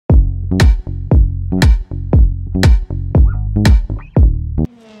How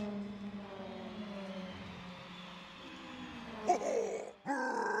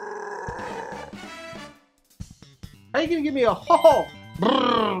are you gonna give me a ho-ho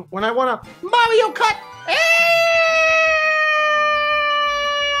when I want a Mario Kart?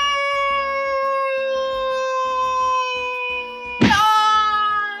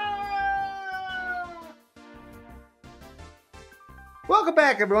 Welcome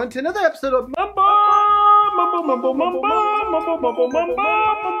back, everyone, to another episode of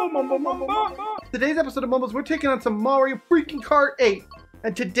Today's episode of Mumbles, we're taking on some Mario freaking Kart 8.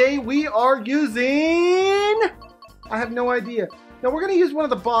 And today we are using... I have no idea. No, we're going to use one of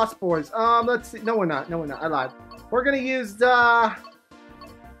the boss boys. Let's see. No, we're not. No, we're not. I lied. We're going to use the...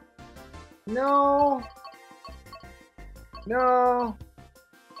 No.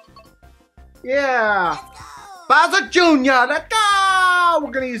 Yeah. Bowser Jr. Let's go!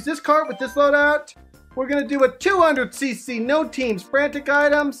 We're going to use this cart with this loadout. We're going to do a 200cc, no teams, frantic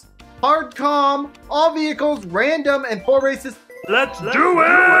items, hard comm, all vehicles, random, and 4 races. Let's do it!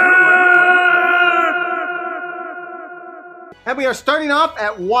 And we are starting off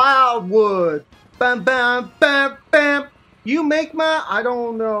at Wildwood. Bam, bam, bam, bam. You make my... I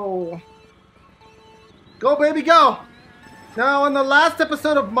don't know. Go, baby, go. Now, in the last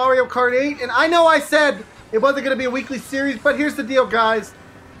episode of Mario Kart 8, and I know I said it wasn't going to be a weekly series, but here's the deal, guys.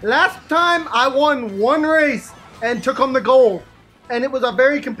 Last time, I won 1 race and took home the gold. And it was a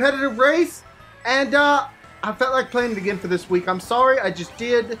very competitive race. And I felt like playing it again for this week. I'm sorry, I just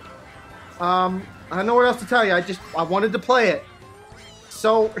did. I don't know what else to tell you. I wanted to play it.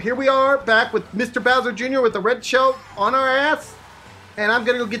 So here we are back with Mr. Bowser Jr. with the red shell on our ass. And I'm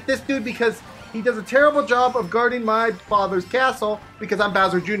going to go get this dude because he does a terrible job of guarding my father's castle because I'm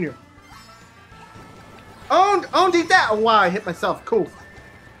Bowser Jr. Owned, eat that. Oh, wow, I hit myself. Cool.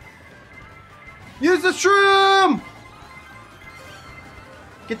 Use the shroom.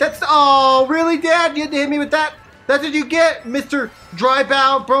 Get that. Oh, really, Dad? You had to hit me with that? That's what you get, Mr. Dry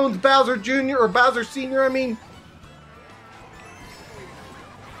Bones Bowser Jr. or Bowser Sr., I mean.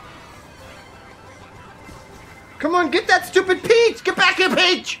 Come on, get that stupid Peach! Get back here,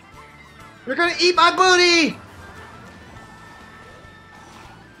 Peach! You're gonna eat my booty!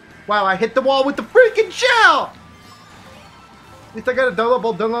 Wow, I hit the wall with the freaking shell! At least I got a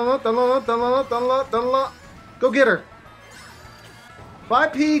double. Go get her. Bye,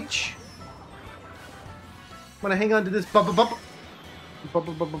 Peach. I'm gonna hang on to this bomb,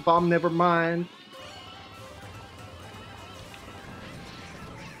 never mind.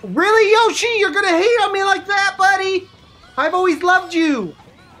 Really, Yoshi? You're gonna hate on me like that, buddy? I've always loved you.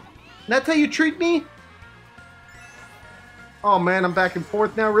 That's how you treat me? Oh man, I'm back and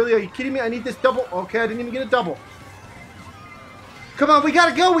forth now. Really? Are you kidding me? I need this double. Okay, I didn't even get a double. Come on, we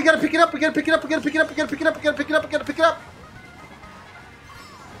gotta go. We gotta pick it up. We gotta pick it up. We gotta pick it up. We gotta pick it up. We gotta pick it up. We gotta pick it up.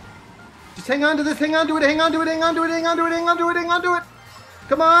 Just hang on to this, hang on to it, hang on to it, hang on to it, hang on to it, hang on to it, hang on to it.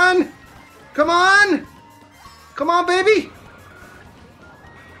 Come on! Come on! Come on, baby!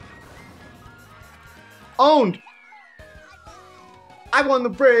 Owned! I won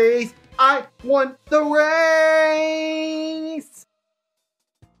the race! I won the race!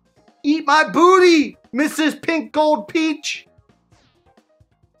 Eat my booty, Mrs. Pink Gold Peach!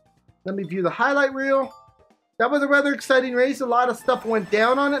 Let me view the highlight reel. That was a rather exciting race. A lot of stuff went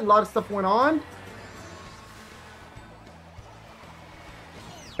down on it. And a lot of stuff went on.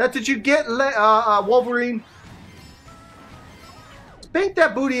 That's what you get, Wolverine. Spank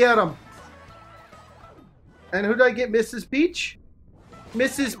that booty at him. And who did I get? Mrs. Peach?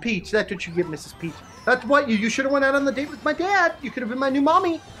 Mrs. Peach. That's what you get, Mrs. Peach. That's what you should have went out on the date with my dad. You could have been my new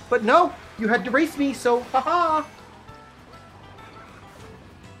mommy. But no, you had to race me, so haha.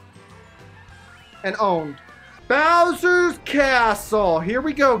 And owned. Bowser's Castle. Here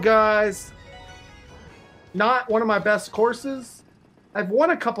we go, guys. Not one of my best courses. I've won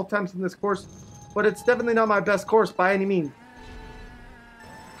a couple times in this course, but it's definitely not my best course by any means.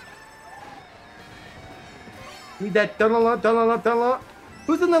 Need that dun-la-la.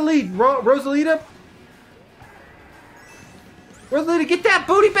 Who's in the lead? Rosalita? Rosalita, get that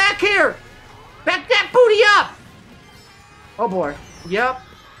booty back here! Back that booty up! Oh boy. Yep.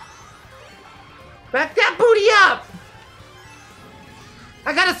 Back that booty up!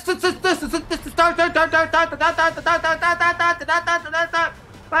 I gotta start.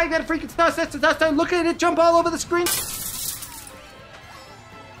 I gotta freaking start. Look at it jump all over the screen.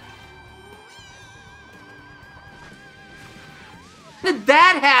 How did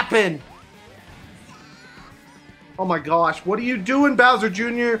that happen? Oh my gosh, what are you doing, Bowser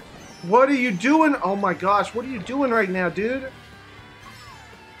Jr.? What are you doing? Oh my gosh, what are you doing right now, dude?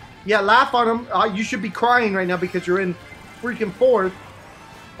 Yeah, laugh on him. You should be crying right now because you're in freaking 4th.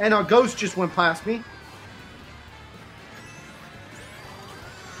 And our ghost just went past me.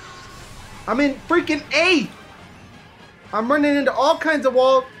 I'm in freaking 8th. I'm running into all kinds of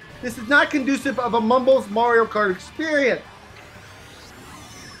walls. This is not conducive of a Mumbles Mario Kart experience.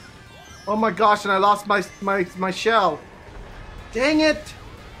 Oh my gosh, and I lost my shell. Dang it.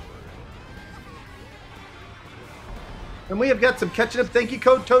 And we have got some catching up. Thank you,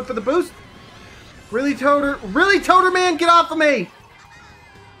 Code Toad, for the boost. Really, Toader? Really, Toader, man? Get off of me.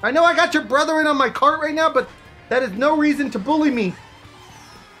 I know I got your brother in on my cart right now, but that is no reason to bully me.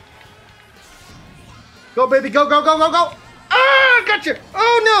 Go, baby. Go, go, go, go, go. Ah, got you.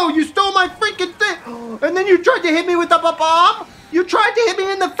 Oh, no. You stole my freaking thing. And then you tried to hit me with the bomb. You tried to hit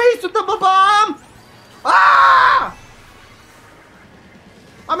me in the face with the bomb. Ah!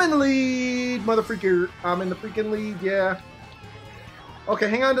 I'm in the lead, mother freaker. I'm in the freaking lead, yeah. Okay,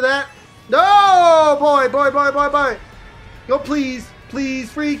 hang on to that. No, boy, boy, boy, boy, boy. Go, please.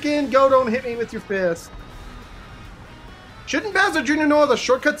 Please, freaking go. Don't hit me with your fist. Shouldn't Bowser Jr. know all the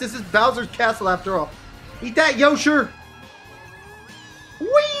shortcuts? This is Bowser's castle after all. Eat that, Yosher.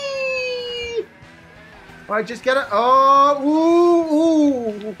 Whee! All right, just get it. Oh,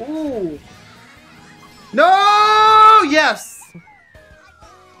 ooh, ooh, ooh. No, yes.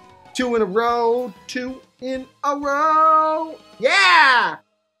 2 in a row. 2 in a row. Yeah.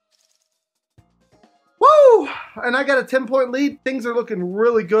 Woo! And I got a 10-point lead. Things are looking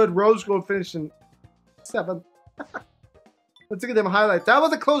really good. Rose Gold finishing 7th. Let's look at them highlights. That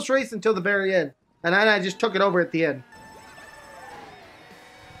was a close race until the very end. And then I just took it over at the end.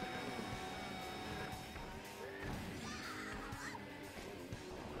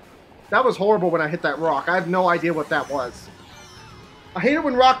 That was horrible when I hit that rock. I have no idea what that was. I hate it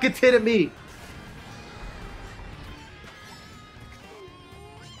when rock gets hit at me.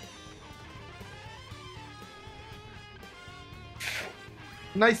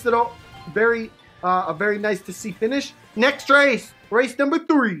 Nice little, very nice to see finish. Next race, race number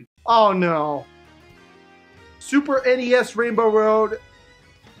 3. Oh no. Super NES Rainbow Road.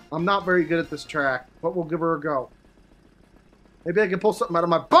 I'm not very good at this track, but we'll give her a go. Maybe I can pull something out of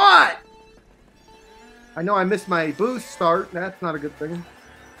my butt. I know I missed my boost start. That's not a good thing.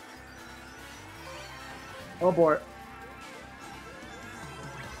 Oh boy.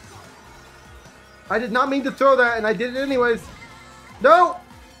 I did not mean to throw that, and I did it anyways. No!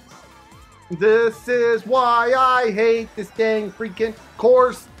 This is why I hate this dang freaking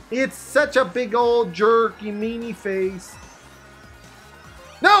course. It's such a big old jerky meanie face.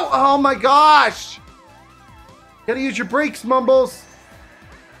 No! Oh my gosh! Gotta use your brakes, Mumbles.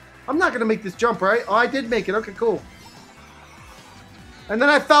 I'm not gonna make this jump, right? Oh, I did make it. Okay, cool. And then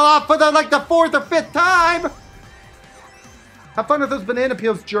I fell off for the, like the 4th or 5th time. Have fun with those banana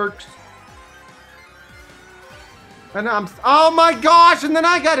peels, jerks. And I'm, oh my gosh, and then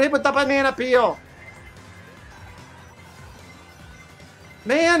I got hit with the banana peel.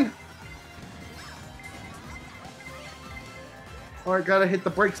 Man. Oh, I gotta hit the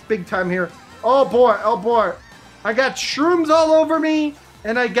brakes big time here. Oh boy, oh boy. I got shrooms all over me,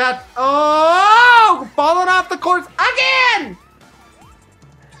 and I got, oh, falling off the course again.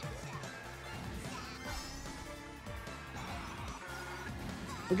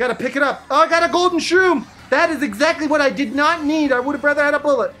 We gotta pick it up. Oh, I got a golden shroom. That is exactly what I did not need. I would have rather had a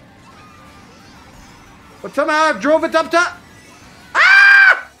bullet. But somehow I drove it up top.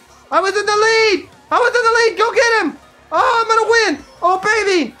 Ah! I was in the lead. I was in the lead. Go get him. Oh, I'm going to win. Oh,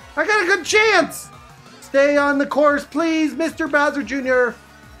 baby. I got a good chance. Stay on the course, please, Mr. Bowser Jr.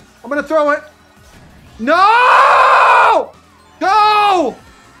 I'm going to throw it. No! Go!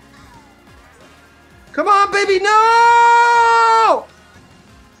 Come on, baby. No!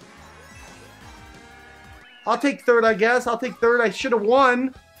 I'll take 3rd, I guess. I'll take 3rd. I should have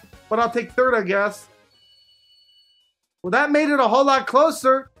won, but I'll take 3rd, I guess. Well, that made it a whole lot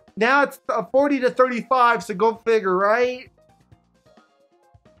closer. Now it's 40 to 35, so go figure, right?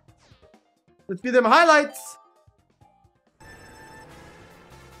 Let's do them highlights.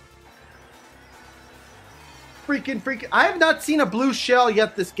 Freaking. I have not seen a blue shell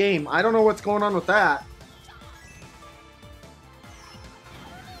yet this game. I don't know what's going on with that.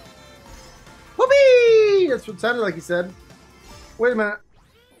 Whoopee! That's what it sounded like he said. Wait a minute.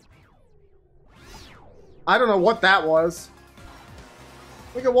 I don't know what that was.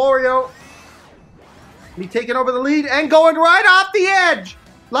 Look at Wario. Me taking over the lead and going right off the edge.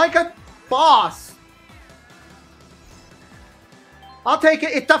 Like a boss. I'll take it.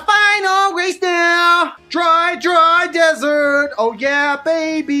 It's the final race now. Dry, dry desert. Oh yeah,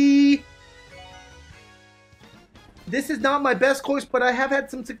 baby. This is not my best course, but I have had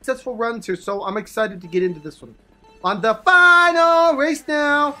some successful runs here, so I'm excited to get into this one. On the final race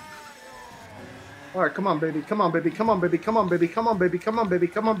now. All right, come on, baby. Come on, baby. Come on, baby. Come on, baby. Come on, baby. Come on, baby.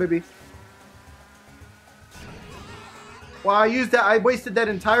 Come on, baby. Well, I wasted that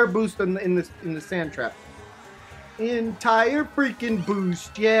entire boost in the sand trap. Entire freaking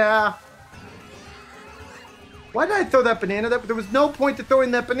boost, yeah. Why did I throw that banana? There was no point to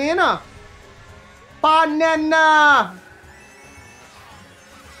throwing that banana. Banana!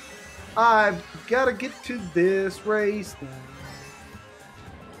 I've got to get to this race now.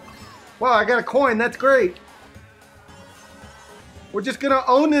 Wow, I got a coin. That's great. We're just going to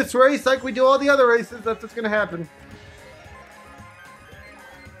own this race like we do all the other races. That's what's going to happen.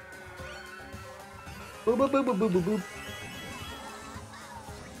 Boop, boop, boop, boop, boop, boop, boop.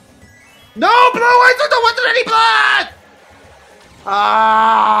 No, blue! I don't want any blood!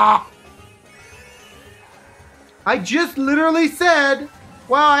 Ah! I just literally said,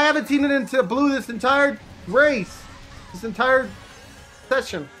 wow, I haven't seen it into blue this entire race. This entire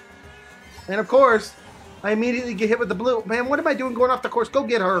session. And of course, I immediately get hit with the blue. Man, what am I doing going off the course? Go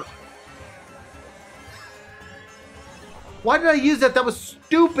get her. Why did I use that? That was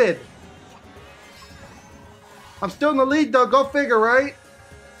stupid. I'm still in the lead though. Go figure, right?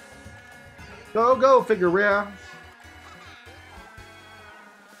 Go figure, yeah.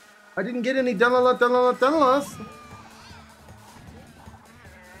 I didn't get any Dunlus.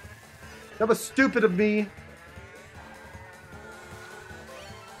 That was stupid of me.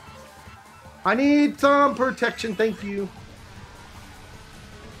 I need some protection, thank you.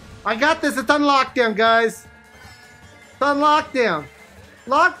 I got this, it's on lockdown, guys. It's on lockdown.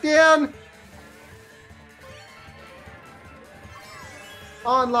 Lockdown.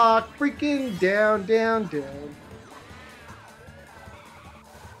 On lock, freaking down.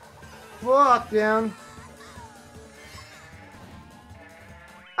 Lockdown.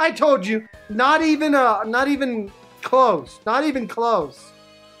 I told you, not even close. Not even close.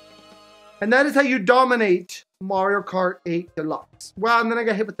 And that is how you dominate Mario Kart 8 Deluxe. Wow, and then I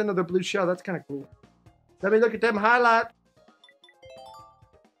got hit with another blue shell. That's kind of cool. Let me look at them highlight.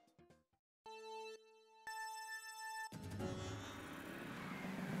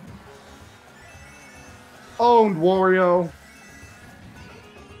 Owned, Wario.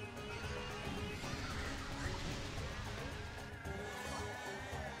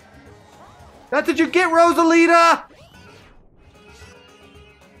 That's what you get, Rosalita!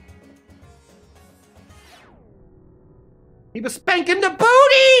 He was spanking the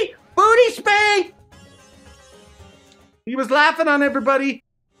booty! Booty spank! He was laughing on everybody.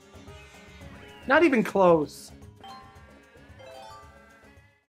 Not even close.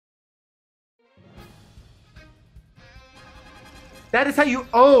 That is how you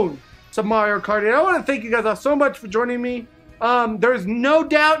own some Mario Kart. And I want to thank you guys all so much for joining me. There's no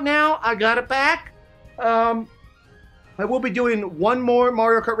doubt now I got it back. I will be doing one more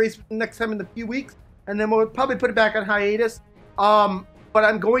Mario Kart race next time in a few weeks. And then we'll probably put it back on hiatus. But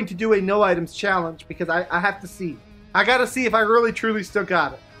I'm going to do a no items challenge because I have to see. I got to see if I really truly still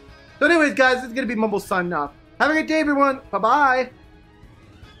got it. So anyways, guys, this is going to be Mumbles signing off. Have a great day, everyone. Bye-bye.